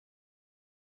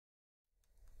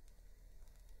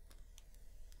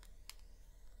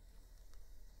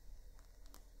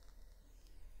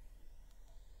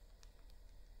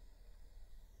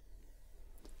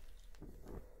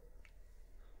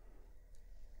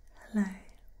Hello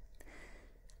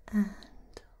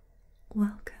and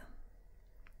welcome.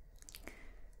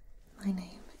 My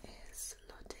name is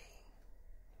Lottie.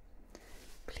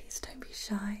 Please don't be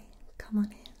shy. Come on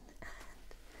in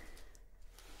and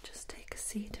just take a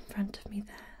seat in front of me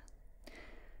there.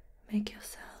 Make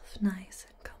yourself nice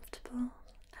and comfortable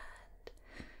and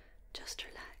just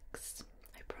relax.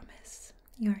 I promise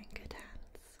you're in good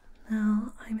hands.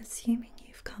 Now, I'm assuming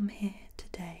you've come here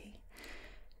today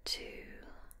to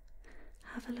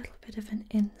have a little bit of an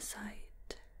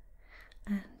insight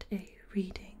and a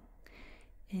reading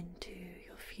into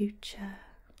your future,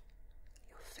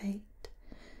 your fate,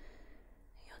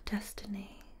 your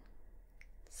destiny,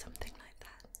 something like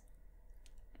that.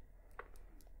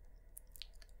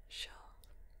 Sure.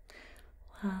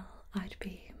 Well, I'd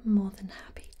be more than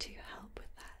happy to help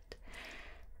with that,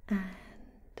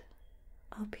 and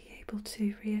I'll be able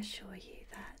to reassure you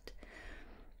that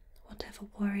whatever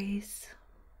worries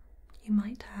you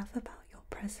might have about your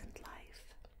present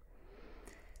life,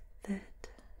 that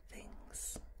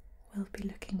things will be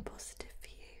looking positive for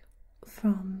you.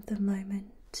 From the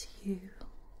moment you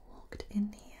walked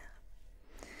in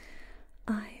here,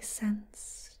 I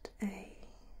sensed a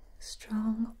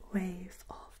strong wave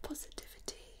of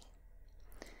positivity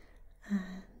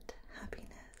and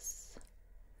happiness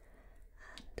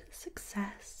and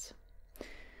success.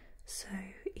 So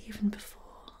even before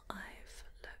I've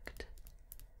looked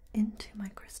into my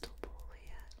crystal ball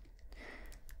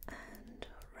here and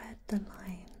read the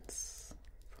lines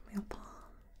from your palm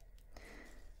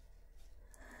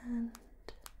and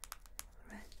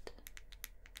read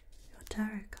your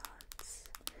tarot cards,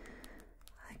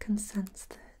 I can sense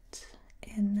that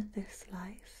in this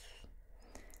life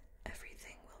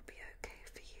everything will be okay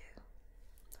for you.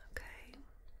 Okay?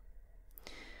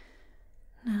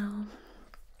 Now,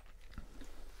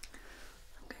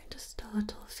 I'm going to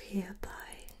start off here by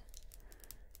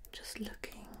just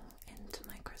looking into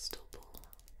my crystal ball.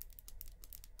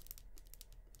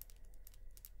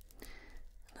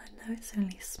 And I know it's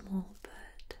only small,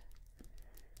 but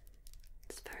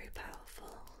it's very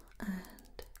powerful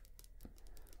and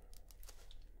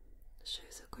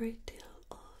shows a great deal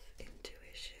of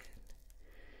intuition,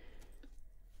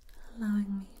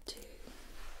 allowing me to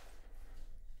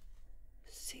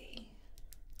see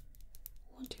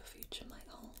what your future might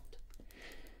hold.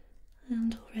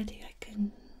 And already I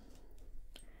can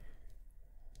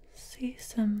see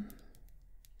some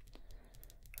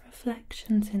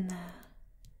reflections in there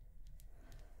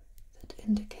that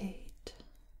indicate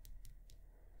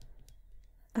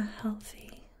a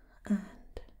healthy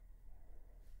and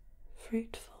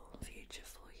fruitful future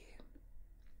for you.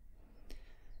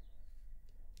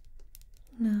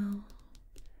 Now,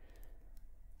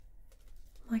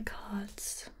 my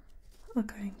cards are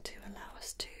going to allow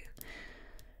us to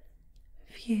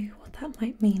view what that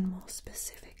might mean more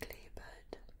specifically,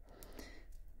 but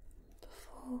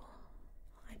before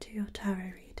I do your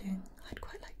tarot reading, I'd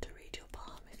quite like to read your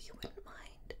palm if you wouldn't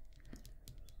mind.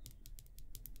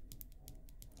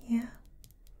 Yeah?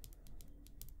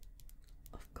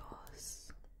 Of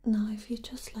course. Now, if you'd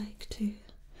just like to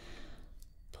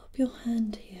pop your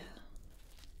hand here,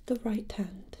 the right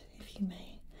hand, if you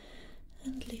may,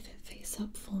 and leave it face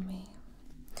up for me.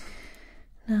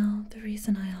 Now, the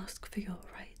reason I ask for your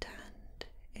right hand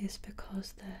is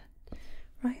because the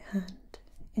right hand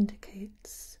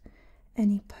indicates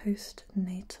any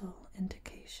postnatal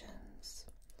indications.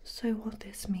 So what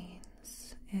this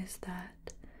means is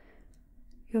that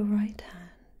your right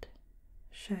hand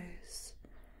shows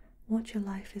what your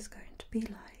life is going to be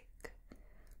like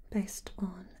based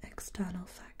on external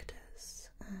factors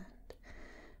and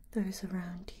those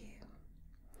around you.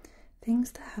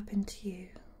 Things that happen to you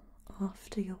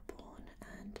after you're born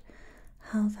and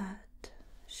how that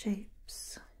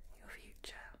shapes your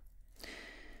future.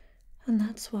 And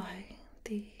that's why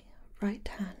the right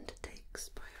hand takes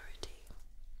priority.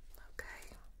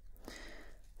 Okay,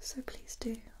 so please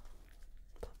do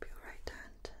pop your right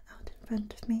hand out in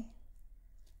front of me.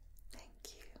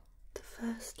 Thank you. The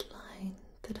first line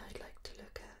that I'd like to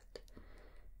look at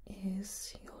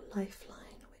is your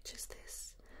lifeline, which is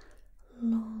this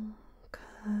long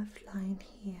curved line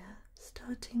here,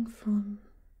 starting from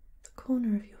the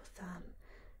corner of your thumb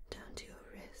down to your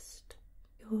wrist.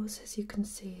 Yours, as you can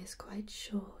see, is quite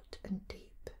short and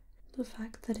deep. The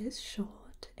fact that it's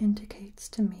short indicates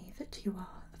to me that you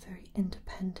are a very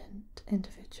independent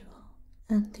individual,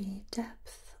 and the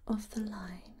depth of the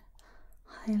line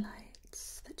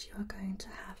highlights that you are going to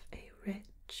have a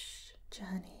rich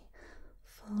journey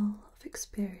full of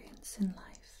experience in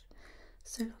life,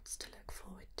 so lots to look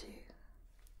forward to.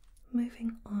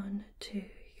 Moving on to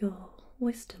your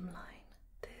wisdom line,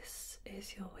 this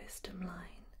is your wisdom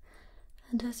line,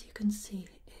 and as you can see,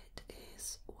 it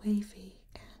is wavy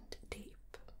and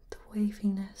deep. The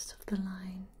waviness of the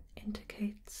line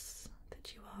indicates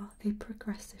that you are a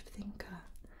progressive thinker,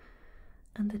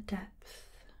 and the depth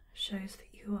shows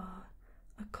that you are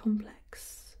a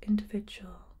complex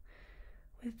individual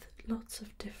with lots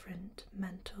of different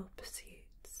mental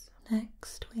pursuits.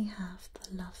 Next, we have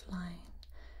the love line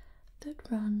that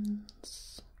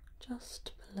runs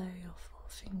just below your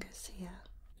forefingers here.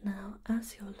 Now,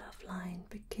 as your love line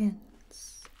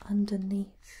begins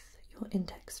underneath your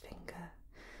index finger,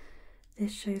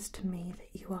 this shows to me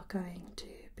that you are going to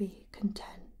be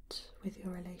content with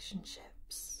your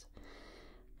relationships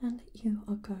and that you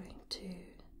are going to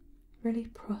really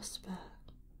prosper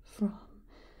from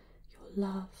your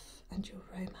love and your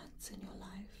romance in your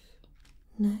life.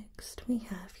 Next, we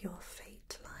have your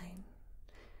fate line,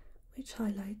 which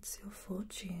highlights your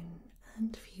fortune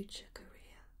and future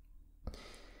career.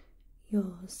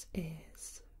 Yours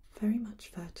is very much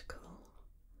vertical,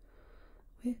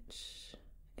 which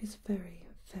is very,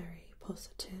 very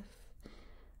positive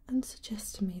and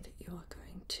suggests to me that you are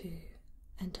going to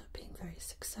end up being very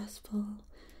successful,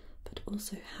 but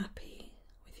also happy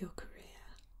with your career.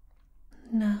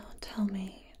 Now tell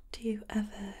me, do you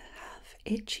ever have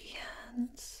itchy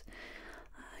hands?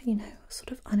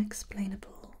 Sort of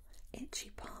unexplainable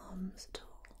itchy palms at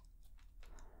all?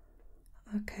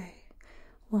 Okay,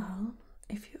 well,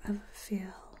 if you ever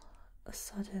feel a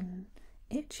sudden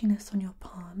itchiness on your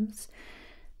palms,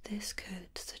 this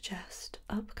could suggest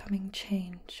upcoming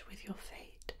change with your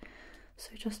fate, so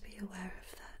just be aware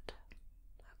of that.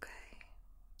 Okay.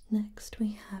 Next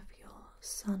we have your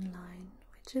sun line,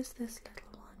 which is this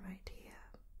little one right here.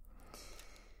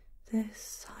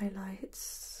 This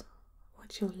highlights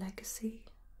what your legacy,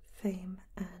 fame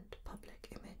and public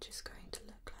image is going to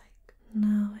look like.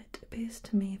 Now it appears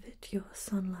to me that your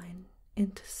sun line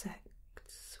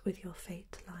intersects with your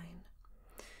fate line,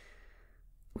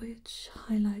 which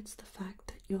highlights the fact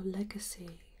that your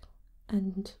legacy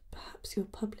and perhaps your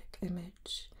public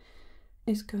image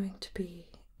is going to be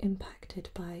impacted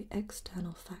by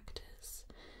external factors,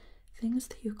 things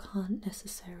that you can't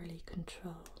necessarily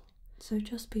control. So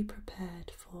just be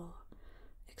prepared for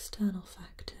external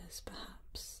factors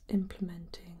perhaps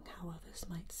implementing how others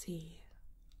might see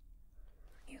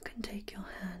you. You can take your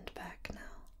hand back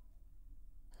now.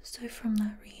 So from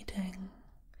that reading,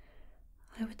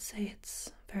 I would say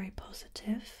it's very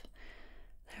positive.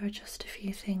 There are just a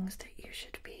few things that you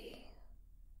should be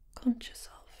conscious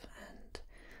of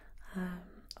and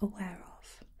aware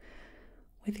of.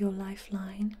 With your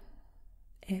lifeline,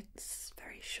 it's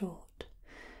very short.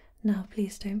 Now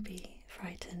please don't be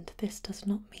frightened. This does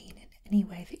not mean in any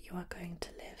way that you are going to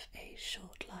live a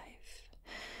short life.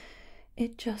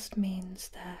 It just means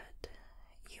that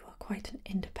you are quite an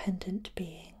independent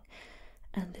being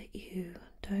and that you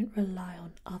don't rely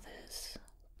on others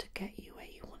to get you where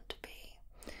you want to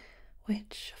be,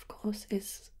 which of course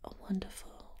is a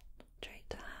wonderful trait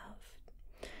to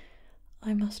have.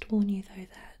 I must warn you though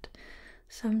that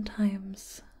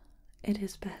sometimes it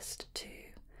is best to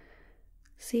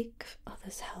seek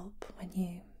others' help when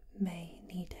you may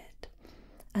need it,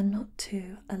 and not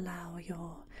to allow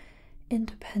your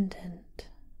independent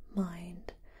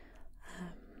mind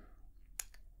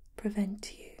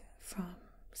prevent you from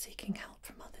seeking help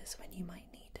from others when you might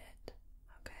need it.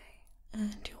 Okay.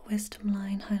 And your wisdom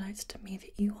line highlights to me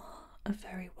that you are a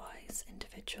very wise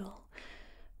individual,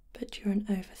 but you're an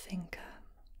overthinker.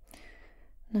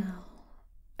 Now,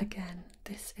 again,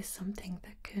 this is something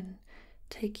that can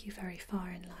take you very far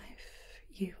in life.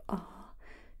 You are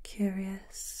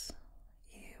curious,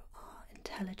 you are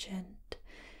intelligent,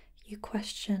 you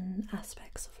question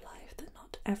aspects of life that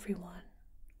not everyone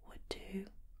would do.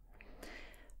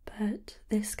 But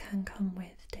this can come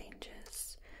with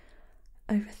dangers.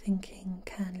 Overthinking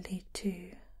can lead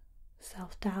to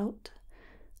self-doubt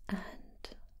and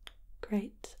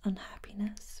great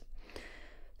unhappiness.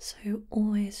 So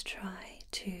always try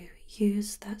to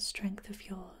use that strength of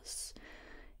yours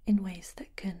in ways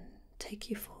that can take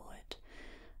you forward.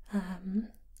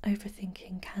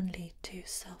 Overthinking can lead to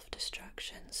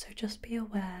self-destruction, so just be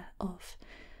aware of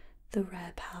the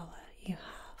rare power you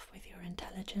have with your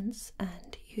intelligence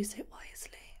and use it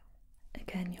wisely.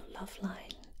 Again, your love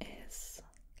line is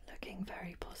looking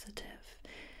very positive.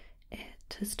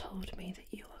 It has told me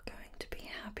that you are going to be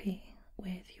happy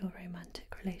with your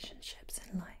romantic relationships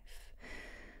in life,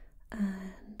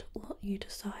 and what you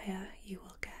desire you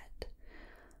will get,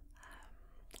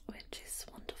 which is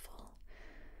wonderful.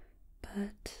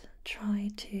 But try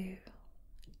to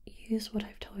use what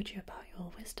I've told you about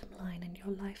your wisdom line and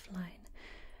your lifeline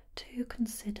to to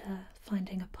consider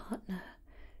finding a partner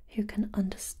who can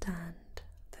understand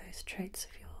those traits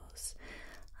of yours,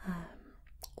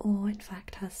 or in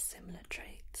fact has similar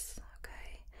traits.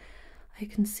 Okay, I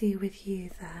can see with you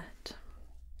that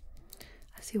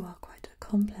as you are quite a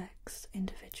complex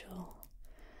individual,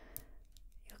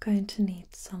 you're going to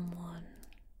need someone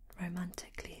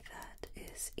romantically that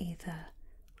is either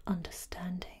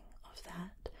understanding of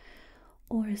that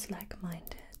or is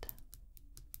like-minded.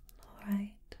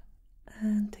 Alright,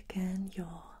 and again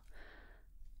your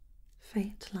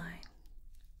fate line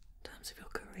in terms of your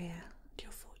career and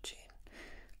your fortune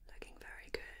looking very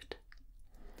good,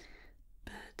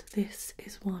 but this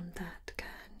is one that can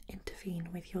intervene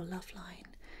with your love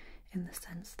line in the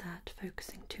sense that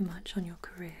focusing too much on your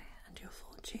career and your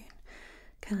fortune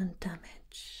can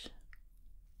damage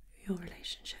your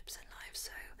relationships in life.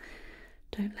 So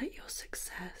don't let your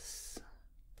success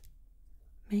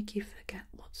make you forget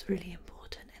what's really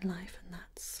important in life, and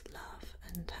that's love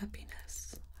and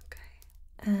happiness.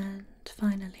 Okay. And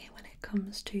finally, when it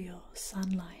comes to your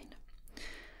sun line,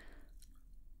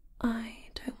 I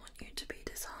don't want you to be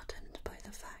disheartened by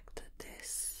the fact that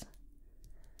this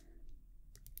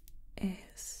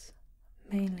is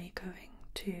mainly going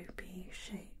to be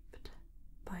shaped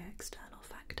by external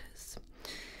factors.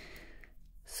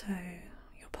 So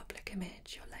your public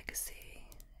image, your legacy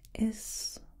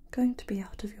is going to be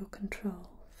out of your control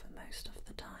for most of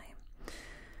the time,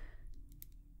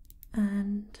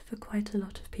 and for quite a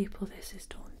lot of people this is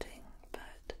daunting,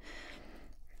 but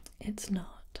it's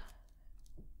not.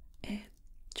 It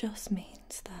just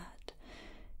means that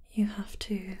you have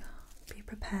to be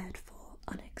prepared for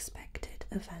unexpected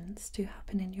events to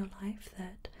happen in your life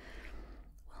that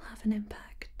will have an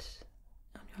impact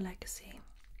on your legacy.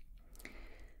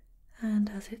 And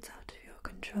as it's out of your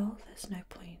control, there's no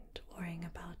point worrying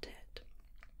about it.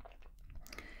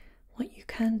 What you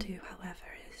can do,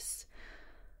 however, is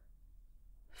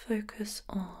focus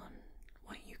on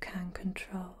what you can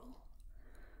control,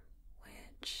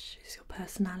 which is your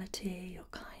personality, your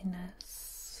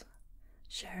kindness,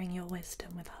 sharing your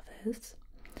wisdom with others.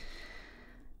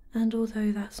 And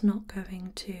although that's not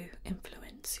going to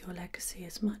influence your legacy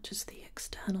as much as the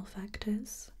external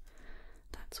factors,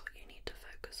 that's what you need to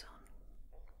focus on.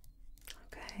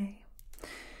 Okay,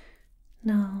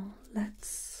 now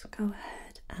let's go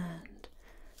ahead and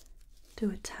do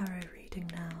a tarot reading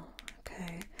now.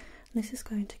 Okay, this is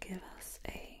going to give us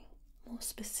a more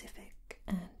specific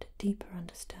and deeper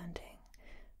understanding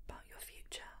about your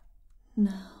future.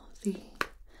 Now, the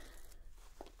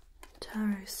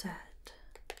tarot set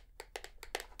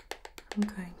I'm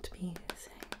going to be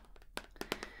using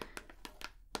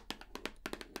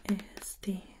is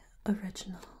the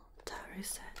original tarot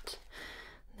set.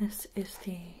 This is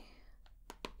the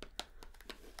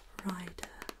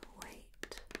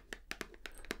Rider-Waite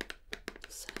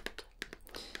set,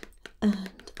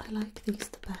 and I like these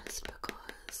the best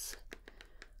because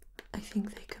I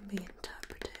think they can be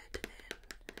interpreted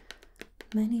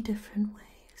in many different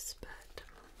ways, but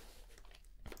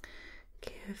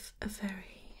give a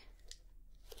very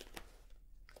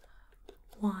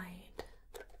wide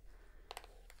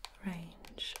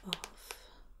range of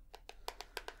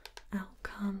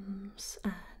outcomes,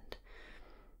 and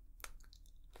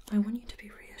I want you to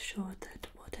be reassured that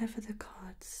whatever the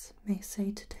cards may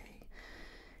say today,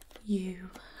 you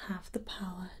have the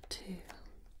power to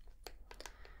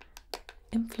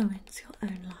influence your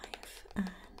own life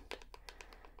and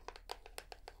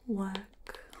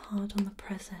work hard on the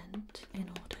present in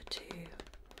order to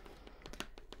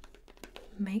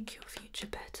make your future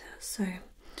better. So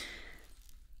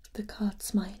the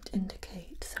cards might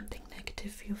indicate something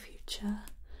negative for your future.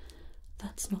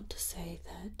 That's not to say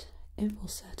that it will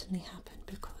certainly happen,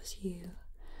 because you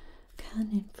can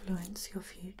influence your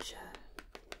future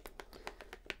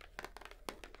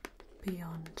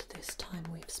beyond this time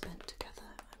we've spent together.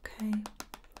 Okay,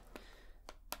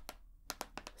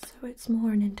 so it's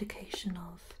more an indication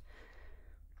of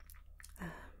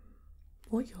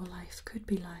what your life could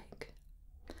be like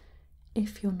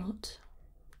if you're not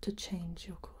to change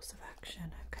your course of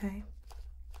action. Okay,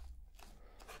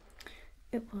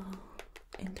 it will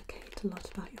indicate a lot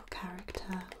about your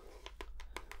character,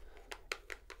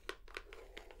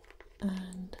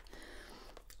 and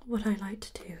what I like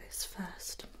to do is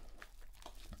first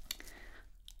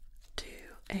do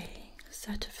a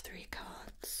set of 3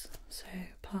 cards, so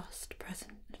past,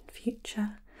 present and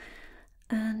future,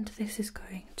 and this is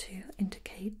going to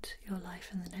indicate your life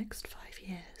in the next 5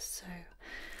 years. So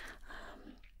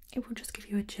it will just give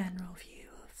you a general view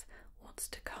of what's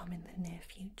to come in the near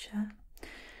future.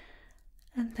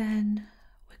 And then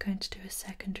we're going to do a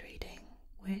second reading,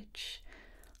 which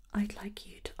I'd like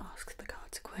you to ask the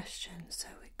cards a question. So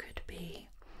it could be,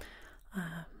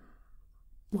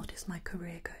 what is my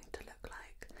career going to look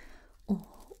like? Or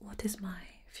what is my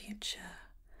future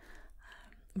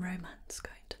romance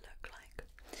going to look like?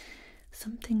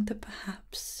 Something that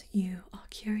perhaps you are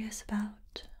curious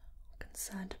about, or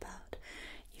concerned about,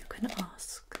 you can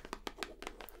ask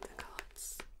the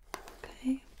cards.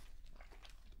 Okay?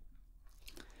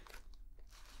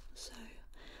 So,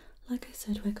 like I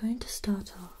said, we're going to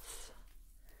start off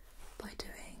by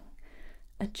doing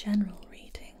a general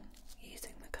reading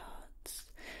using the cards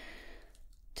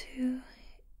to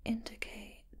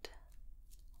indicate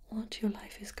what your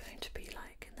life is going to be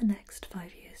like in the next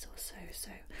 5 years or so.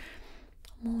 So,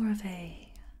 more of a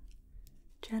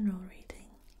general reading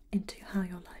into how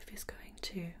your life is going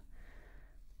to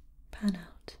pan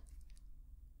out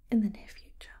in the near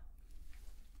future.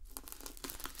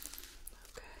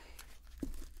 Okay.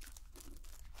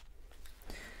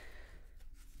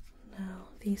 Now,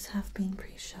 these have been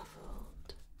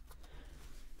pre-shuffled.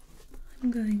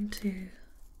 I'm going to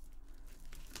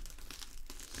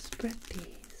spread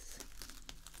these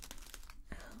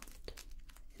out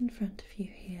in front of you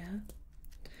here,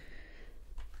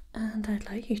 and I'd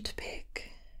like you to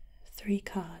pick 3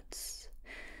 cards.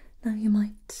 Now, you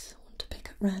might want to pick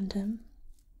at random.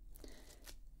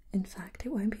 In fact, it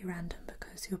won't be random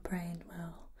because your brain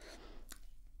will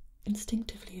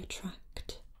instinctively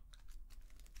attract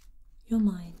your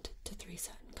mind to 3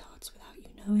 certain cards without you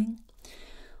knowing.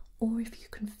 Or if you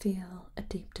can feel a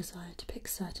deep desire to pick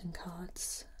certain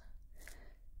cards,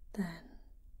 then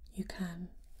you can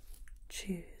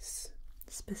choose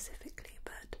specifically,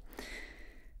 but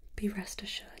be rest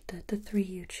assured that the 3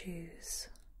 you choose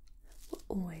were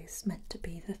always meant to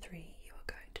be the 3 you are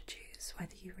going to choose,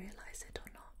 whether you realise it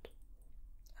or not.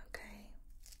 Okay?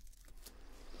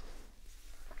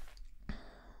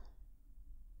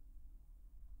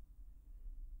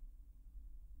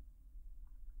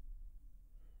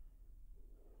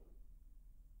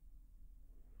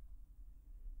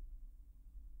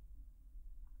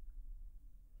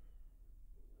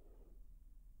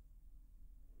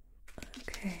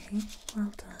 Okay,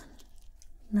 well done.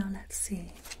 Now let's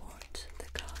see what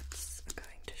the cards are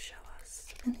going to show us.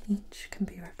 And each can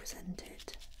be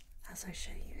represented as I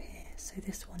show you here. So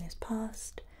this one is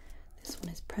past, this one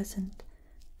is present,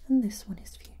 and this one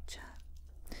is future.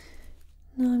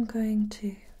 Now I'm going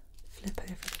to flip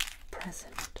over the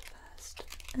present first.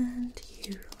 And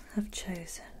you have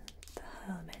chosen the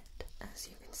Hermit. As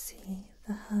you can see,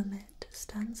 the Hermit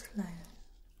stands alone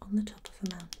on the top of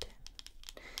a mountain.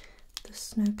 The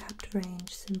snow-capped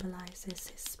range symbolises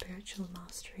his spiritual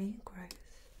mastery,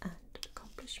 growth and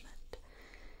accomplishment.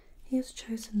 He has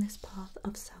chosen this path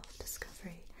of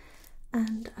self-discovery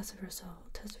and as a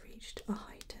result has reached a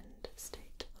heightened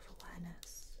state of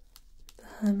awareness. The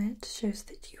Hermit shows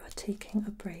that you are taking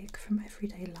a break from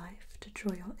everyday life to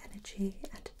draw your energy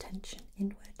and attention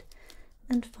inward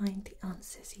and find the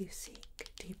answers you seek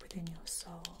deep within your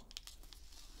soul.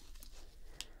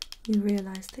 You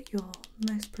realise that your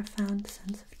most profound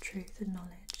sense of truth and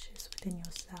knowledge is within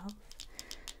yourself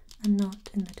and not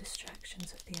in the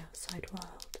distractions of the outside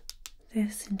world.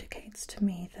 This indicates to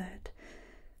me that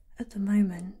at the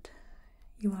moment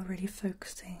you are really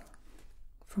focusing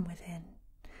from within.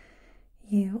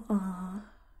 You are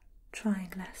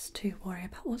trying less to worry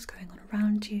about what's going on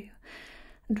around you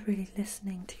and really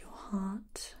listening to your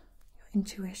heart, your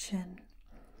intuition.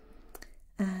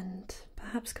 And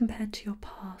perhaps compared to your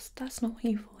past, that's not what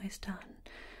you've always done.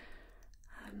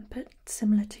 But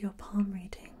similar to your palm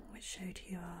reading, which showed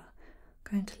you are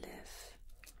going to live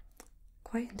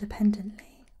quite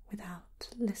independently without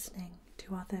listening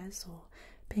to others or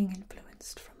being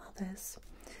influenced from others,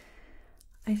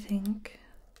 I think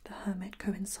the Hermit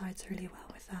coincides really well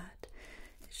with that.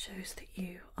 It shows that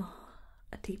you are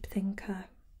a deep thinker.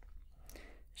 It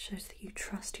shows that you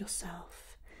trust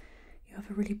yourself. You have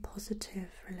a really positive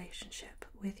relationship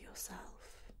with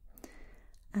yourself,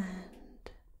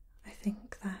 and I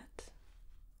think that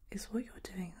is what you're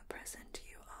doing at present.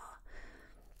 You are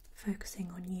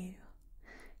focusing on you,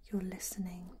 you're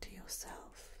listening to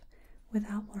yourself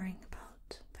without worrying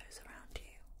about those around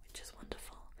you, which is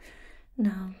wonderful.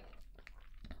 Now,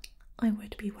 I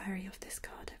would be wary of this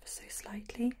card ever so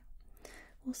slightly.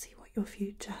 We'll see what your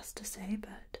future has to say,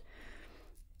 but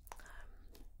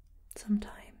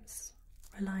sometimes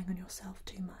relying on yourself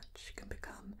too much can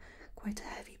become quite a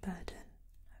heavy burden.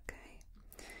 Okay?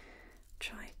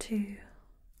 Try to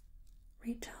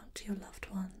reach out to your loved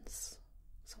ones,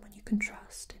 someone you can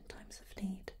trust in times of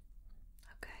need.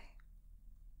 Okay?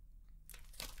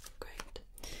 Great.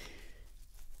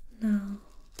 Now,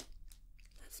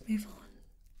 let's move on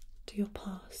to your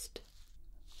past.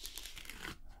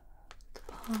 The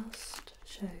past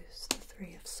shows the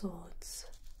Three of Swords,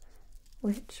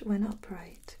 which, when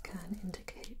upright, can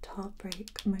indicate heartbreak,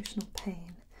 emotional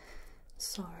pain,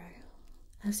 sorrow.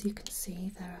 As you can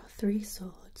see, there are 3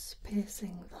 swords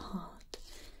piercing the heart,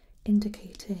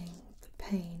 indicating the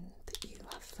pain that you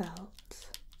have felt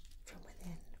from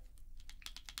within.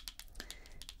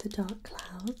 The dark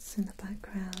clouds in the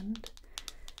background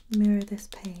mirror this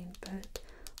pain, but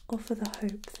offer the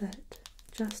hope that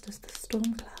just as the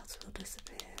storm clouds will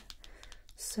disappear,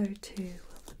 so too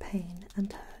will the pain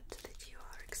and hurt that you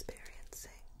are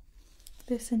experiencing.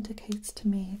 This indicates to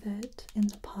me that in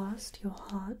the past your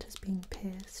heart has been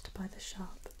pierced by the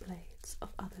sharp blades of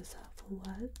others' hurtful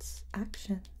words,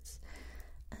 actions,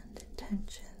 and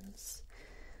intentions,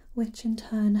 which in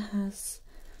turn has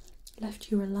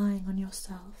left you relying on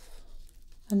yourself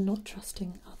and not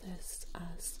trusting others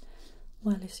as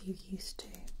well as you used to.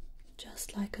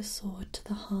 Just like a sword to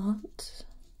the heart,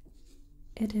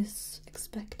 it is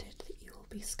expected that you will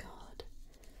be scarred.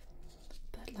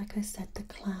 But like I said, the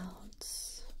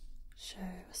clouds show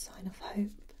a sign of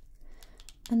hope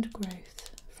and growth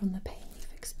from the pain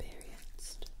you've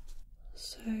experienced.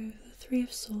 So the Three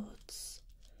of Swords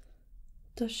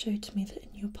does show to me that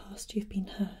in your past you've been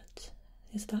hurt.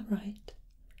 Is that right?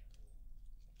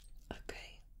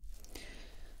 Okay.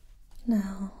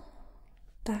 Now,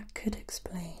 that could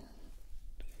explain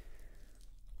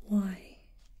why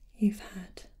you've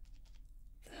had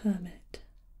the Hermit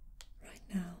right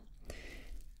now.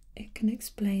 It can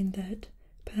explain that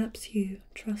perhaps you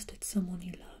trusted someone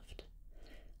you loved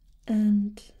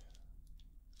and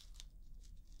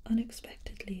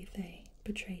unexpectedly they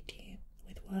betrayed you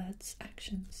with words,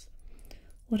 actions,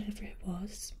 whatever it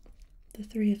was. The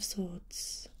Three of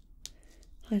Swords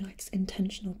highlights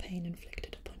intentional pain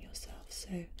inflicted upon yourself,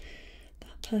 so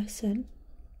that person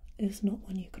is not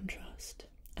one you can trust,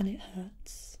 and it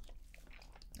hurts.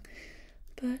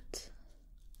 But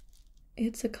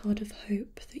it's a card of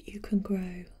hope that you can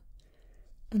grow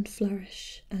and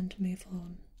flourish and move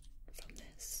on from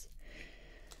this.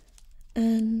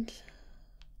 And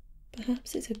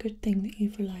perhaps it's a good thing that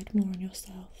you've relied more on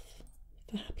yourself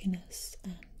for happiness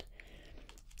and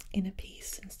inner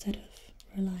peace instead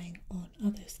of relying on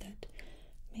others that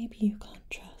maybe you can't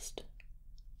trust.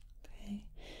 Okay,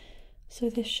 so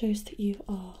this shows that you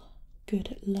are good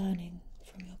at learning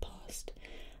from your past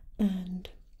and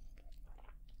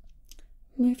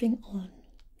moving on,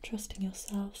 trusting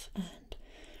yourself and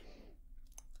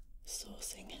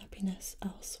sourcing happiness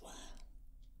elsewhere.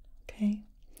 Okay,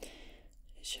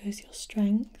 it shows your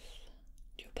strength,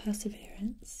 your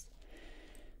perseverance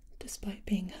despite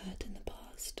being hurt in the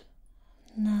past.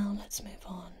 Now let's move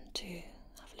on to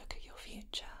have a look at your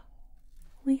future.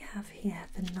 We have here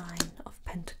the Nine of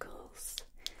Pentacles,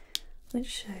 which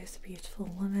shows a beautiful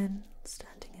woman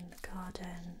standing in the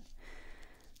garden,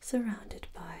 surrounded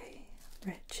by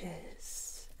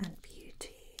riches and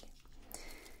beauty.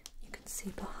 You can see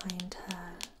behind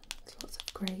her lots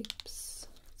of grapes,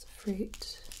 lots of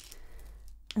fruit,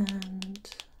 and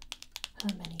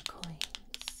her many coins.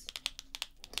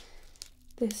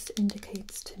 This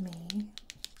indicates to me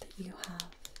that you have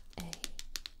a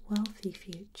wealthy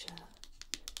future.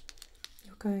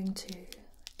 You're going to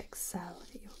excel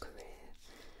at your career,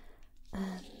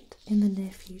 and in the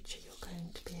near future you're going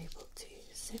to be able to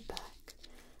sit back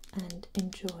and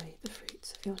enjoy the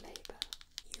fruits of your labour.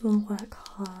 You will work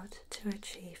hard to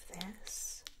achieve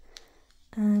this,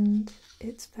 and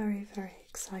it's very, very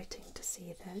exciting to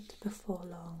see that before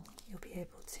long you'll be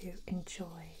able to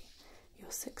enjoy your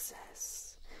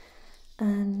success.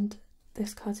 And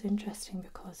this card's interesting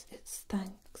because it's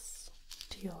thanks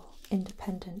to your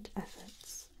independent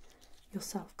efforts, your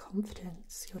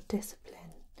self-confidence, your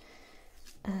discipline,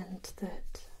 and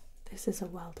that this is a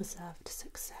well-deserved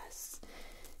success.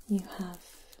 You have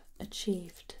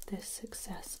achieved this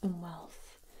success and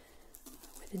wealth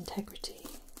with integrity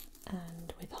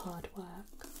and with hard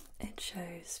work. It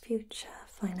shows future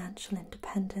financial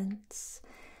independence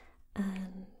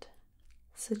and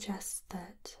suggests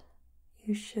that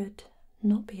you should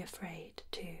not be afraid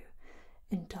to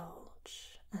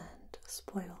indulge and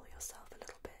spoil yourself a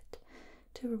little bit,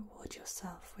 to reward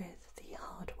yourself with the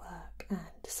hard work and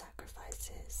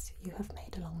sacrifices you have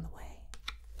made along the way.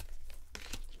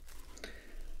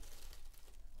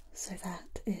 So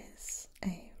that is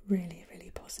a really,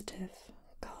 really positive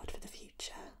card for the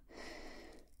future.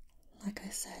 Like I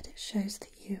said, it shows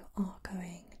that you are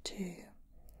going to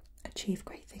achieve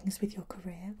great things with your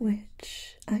career,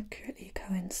 which accurately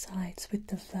coincides with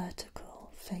the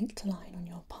vertical faked line on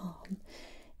your palm,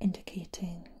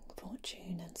 indicating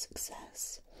fortune and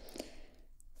success.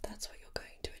 That's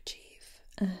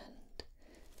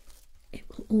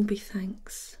all be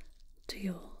thanks to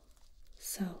your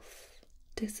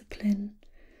self-discipline,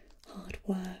 hard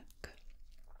work,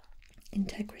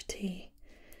 integrity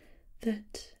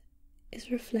that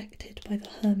is reflected by the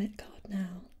Hermit card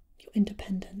now, your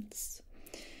independence.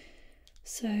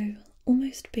 So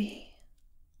almost be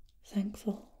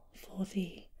thankful for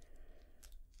the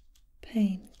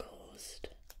pain caused,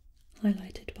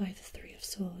 highlighted by the Three of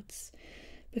Swords,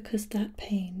 because that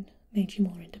pain made you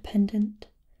more independent,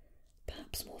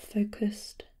 perhaps more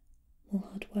focused, more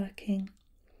hardworking,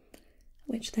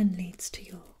 which then leads to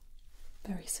your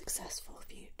very successful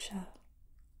future.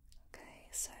 Okay,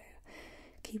 so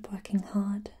keep working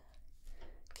hard,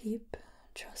 keep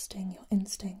trusting your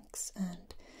instincts,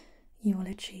 and you will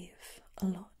achieve a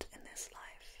lot in this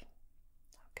life.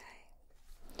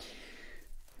 Okay.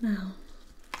 Now,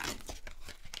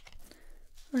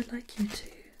 I'd like you to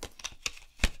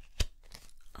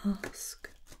ask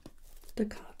the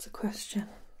cards a question.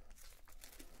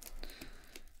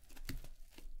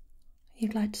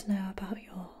 You'd like to know about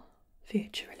your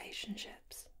future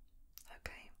relationships.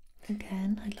 Okay.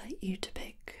 Again, I'd like you to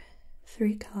pick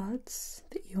 3 cards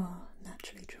that you are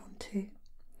naturally drawn to.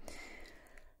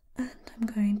 And I'm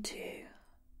going to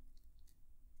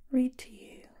read to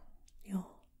you your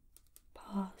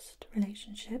past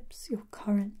relationships, your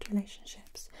current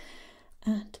relationships,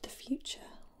 and the future,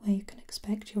 where you can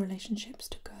expect your relationships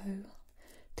to go,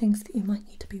 things that you might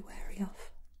need to be wary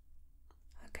of.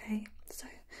 Okay, so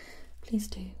please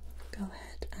do go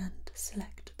ahead and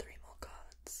select 3 more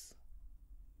cards.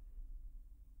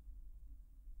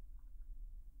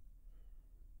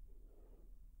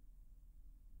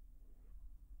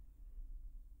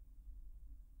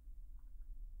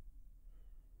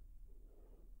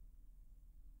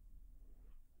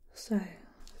 So,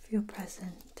 for your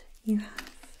present, you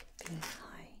have the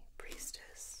High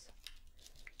Priestess.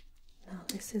 Now,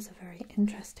 this is a very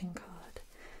interesting card.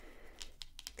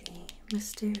 The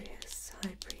mysterious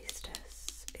High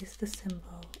Priestess is the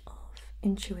symbol of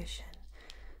intuition,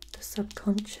 the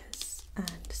subconscious,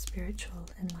 and spiritual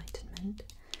enlightenment.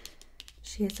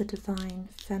 She is a divine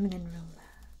feminine ruler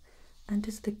and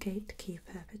is the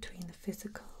gatekeeper between the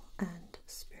physical and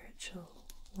spiritual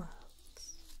worlds.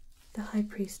 The High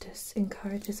Priestess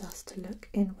encourages us to look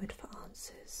inward for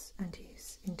answers and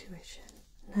use intuition.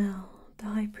 Now, the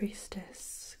High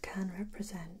Priestess can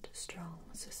represent strong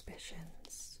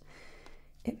suspicions.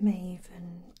 It may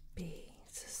even be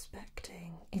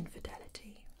suspecting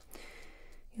infidelity.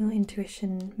 Your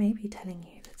intuition may be telling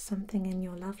you that something in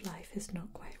your love life is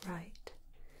not quite right.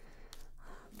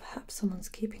 Perhaps someone's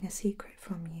keeping a secret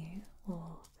from you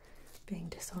or being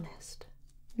dishonest.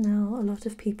 Now, a lot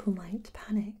of people might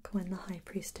panic when the High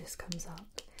Priestess comes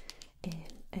up in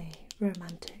a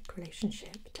romantic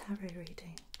relationship tarot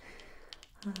reading,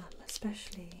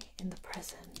 especially in the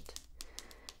present.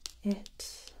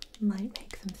 It might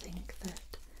make them think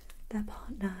that their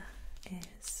partner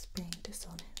is being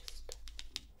dishonest,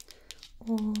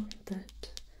 or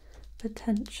that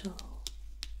potential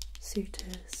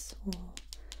suitors or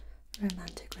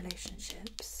romantic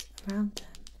relationships around them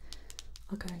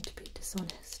are going to be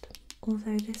dishonest.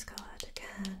 Although this card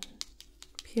can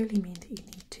purely mean that you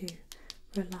need to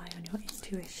rely on your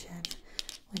intuition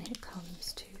when it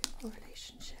comes to a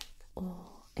relationship, or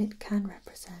it can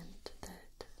represent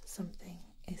that something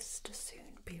is to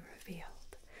soon be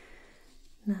revealed.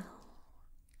 Now,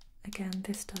 again,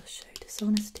 this does show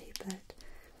dishonesty, but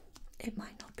it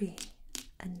might not be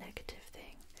a negative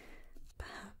thing.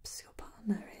 Perhaps your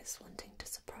partner is wanting to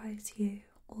surprise you,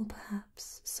 or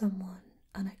perhaps someone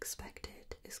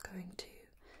unexpected is going to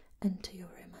enter your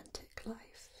romantic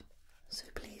life. So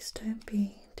please don't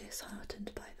be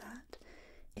disheartened by that.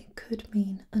 It could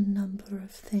mean a number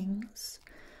of things.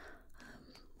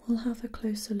 We'll have a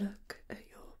closer look at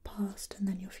your past and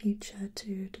then your future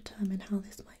to determine how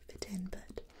this might fit in,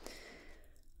 but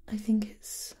I think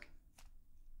its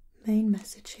main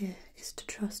message here is to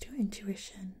trust your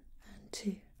intuition and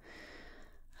to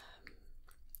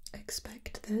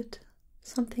expect that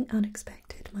something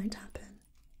unexpected might happen.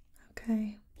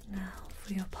 Okay, now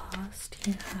for your past,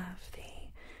 you have the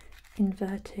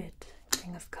inverted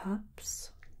King of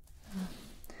Cups.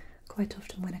 Quite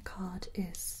often when a card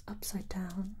is upside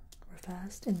down,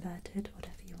 reversed, inverted,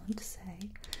 whatever you want to say,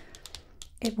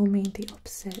 it will mean the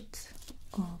opposite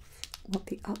of what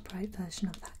the upright version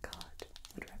of that card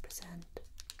would represent.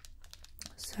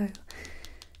 So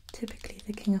typically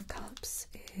the King of Cups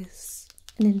is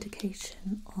an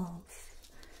indication of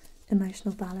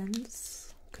emotional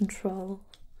balance, control,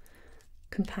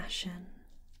 compassion,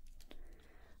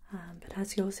 but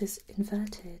as yours is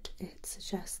inverted, it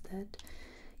suggests that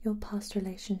your past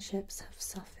relationships have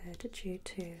suffered due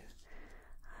to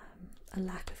a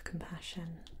lack of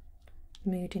compassion,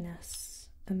 moodiness,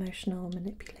 emotional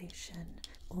manipulation,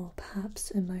 or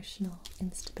perhaps emotional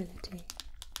instability.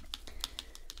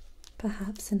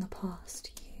 Perhaps in the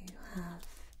past you have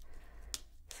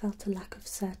felt a lack of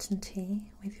certainty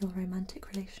with your romantic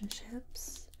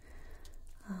relationships,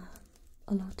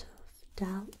 a lot of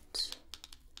doubt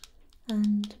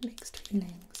and mixed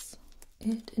feelings.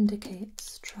 It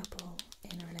indicates trouble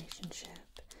in a relationship,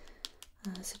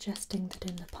 suggesting that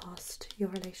in the past your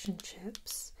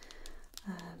relationships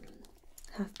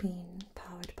have been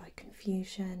powered by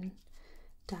confusion,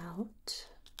 doubt,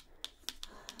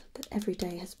 that every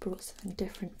day has brought something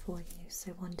different for you.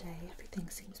 So one day everything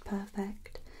seems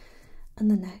perfect, and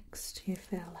the next you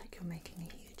feel like you're making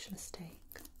a huge mistake.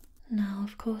 Now,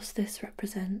 of course, this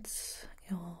represents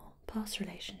your past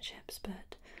relationships,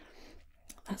 but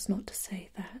that's not to say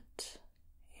that,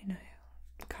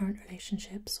 current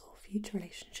relationships or future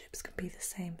relationships can be the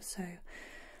same. So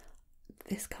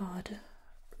this card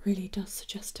really does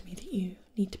suggest to me that you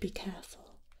need to be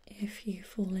careful. If you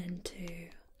fall into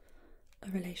a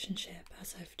relationship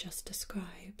as I've just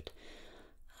described,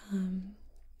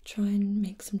 try and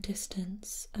make some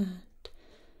distance and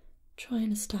try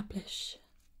and establish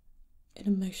an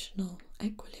emotional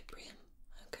equilibrium.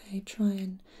 Okay, try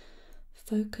and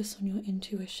focus on your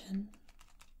intuition,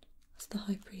 as the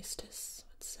High Priestess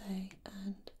would say,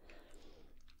 and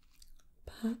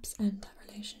perhaps end that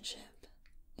relationship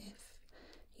if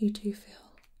you do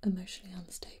feel emotionally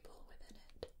unstable within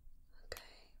it.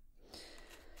 Okay,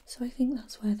 so I think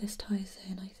that's where this ties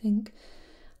in. I think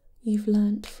you've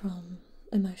learnt from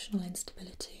emotional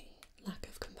instability, lack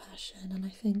of compassion, and I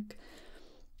think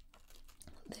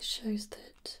this shows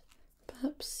that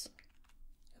perhaps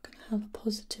you're going to have a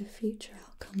positive future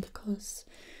outcome because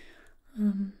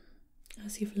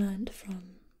as you've learned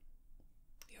from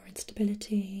your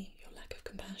instability, your lack of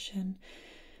compassion,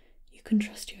 you can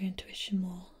trust your intuition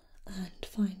more and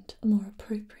find a more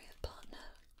appropriate partner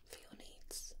for your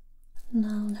needs.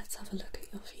 Now let's have a look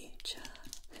at your future.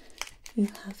 You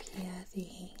have here the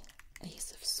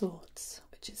Ace of Swords,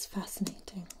 which is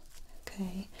fascinating.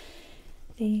 Okay,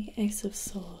 the Ace of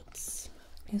Swords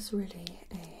is really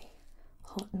a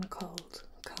hot and cold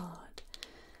card.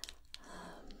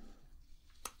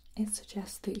 It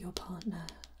suggests that your partner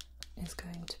is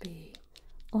going to be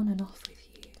on and off with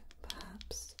you,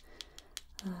 perhaps.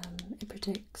 It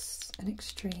predicts an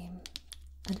extreme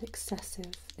and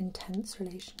excessive, intense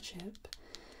relationship,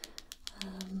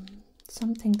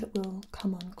 something that will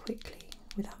come on quickly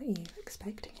without you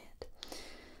expecting it.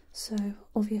 So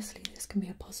obviously this can be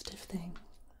a positive thing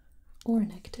or a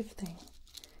negative thing.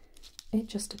 It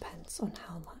just depends on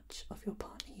how much of your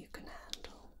partner you can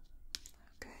handle.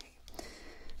 Okay.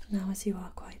 Now, as you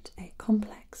are quite a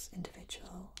complex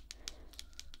individual,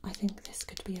 I think this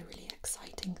could be a really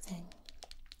exciting thing.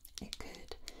 It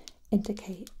could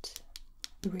indicate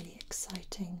a really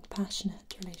exciting,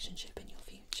 passionate relationship in your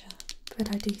future. But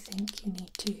I do think you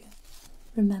need to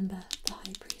remember the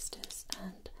High Priestess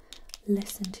and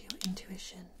listen to your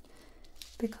intuition,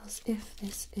 because if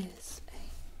this is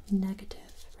a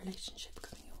negative relationship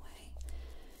coming your way,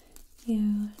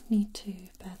 you need to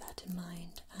bear that in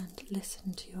mind and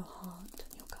listen to your heart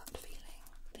and your gut feeling.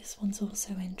 This one's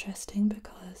also interesting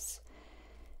because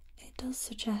it does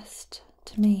suggest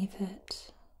to me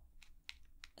that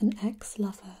an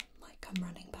ex-lover might come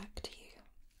running back to you.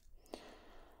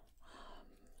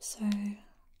 So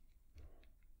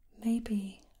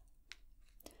maybe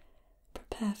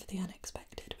prepare for the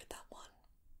unexpected with that one.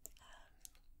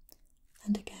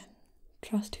 And again,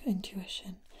 trust your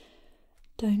intuition.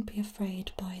 Don't be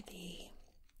afraid by the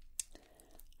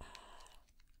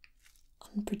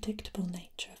unpredictable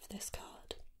nature of this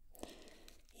card.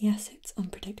 Yes, it's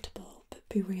unpredictable, but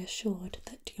be reassured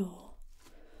that your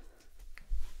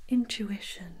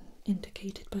intuition,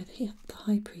 indicated by the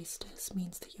High Priestess,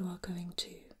 means that you are going to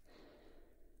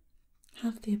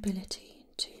have the ability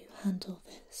to handle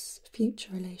this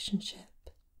future relationship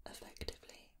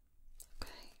effectively.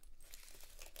 Okay.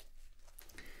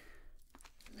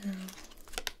 Now,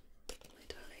 my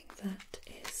darling, that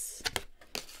is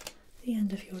the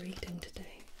end of your reading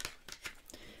today.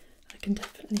 I can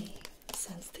definitely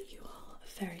sense that you are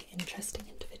a very interesting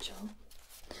individual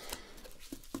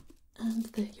and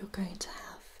that you're going to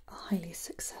have a highly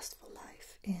successful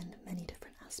life in many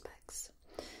different aspects.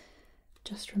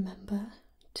 Just remember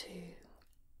to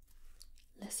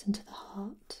listen to the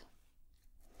heart,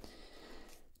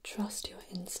 trust your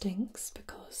instincts,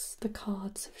 because the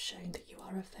cards have shown that you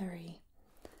are a very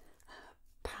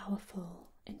powerful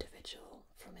individual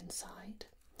from inside.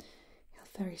 You have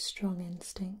very strong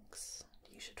instincts.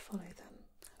 You should follow them,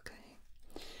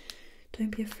 okay?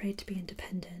 Don't be afraid to be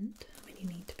independent when you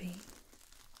need to be.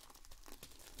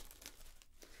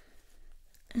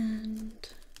 And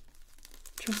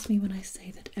trust me when I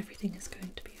say that everything is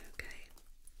going to be okay.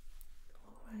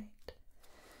 Alright.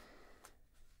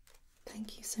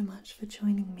 Thank you so much for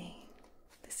joining me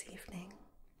this evening.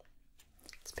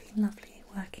 It's been lovely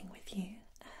working with you,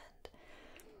 and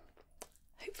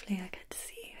hopefully I get